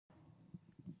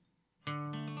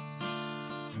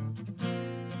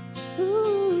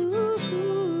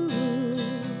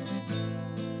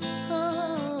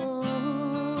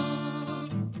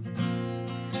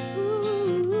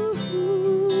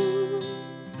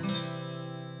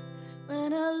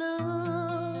When I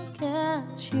look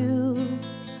at you,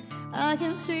 I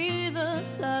can see the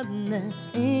sadness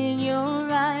in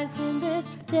your eyes. In this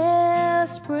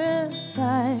desperate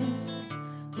times,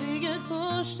 we get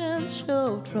pushed and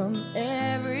shoved from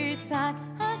every side.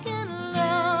 I can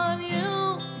love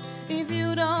you if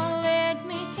you don't let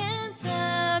me, can't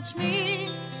touch me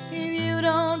if you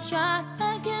don't try.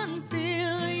 I can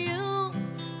feel you,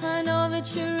 I know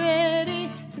that you're ready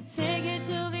to take it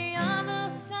to the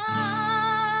other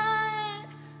side.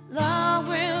 Love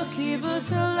will keep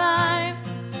us alive,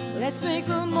 let's make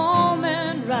the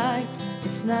moment right.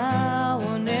 It's now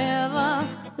or never.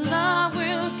 Love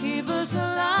will keep us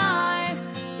alive,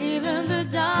 even the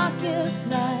darkest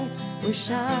night will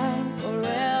shine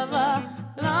forever.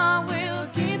 Love will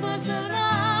keep us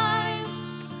alive,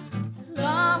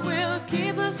 love will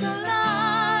keep us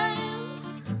alive.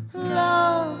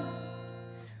 Love,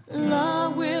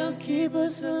 love will keep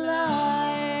us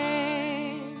alive.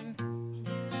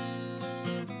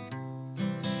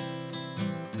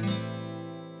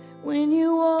 When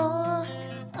you walk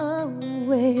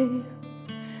away,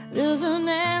 there's an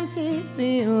empty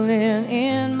feeling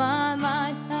in my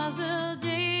mind. As the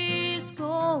days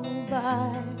go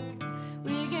by,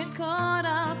 we get caught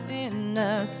up in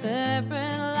our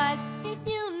separate lives. If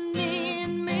you need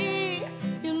me,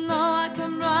 you know I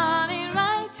come running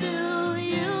right to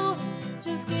you.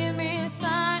 Just give me a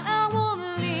sign, I won't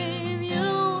leave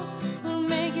you. We'll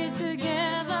make it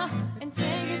together and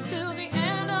take it to the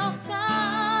end of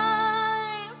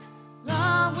time.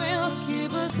 Love will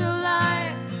keep us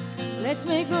alive, let's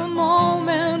make the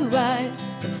moment right.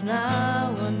 It's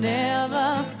now or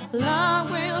never. Love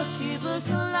will keep us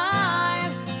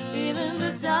alive, even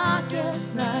the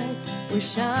darkest night will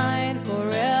shine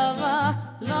forever.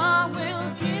 Love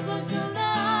will keep us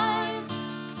alive,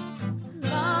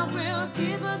 love will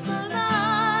keep us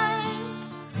alive.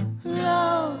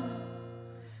 Love,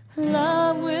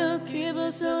 love will keep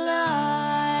us alive.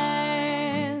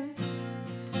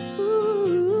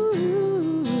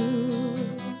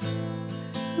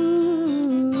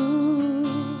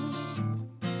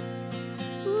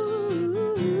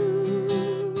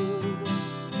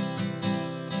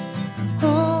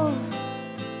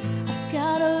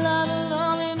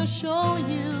 Show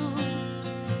you,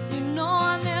 you know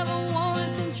I never wanna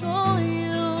control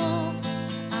you.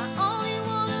 I only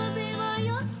wanna be by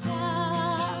your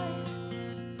side.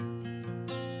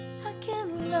 I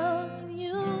can't love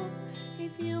you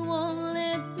if you won't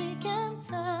let me, can't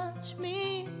touch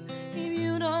me if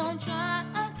you don't try.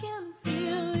 I can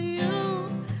feel you,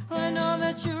 I know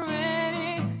that you're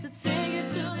ready to take it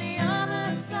to the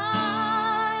other side.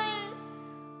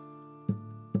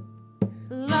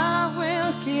 Love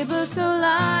will keep us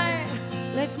alive,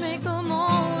 let's make the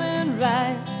moment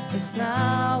right. It's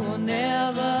now or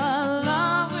never.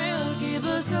 Love will keep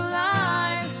us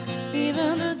alive,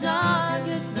 even the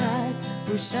darkest night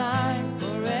will shine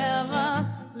forever.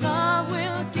 Love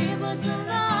will keep us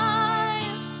alive,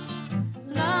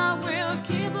 love will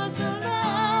keep us alive.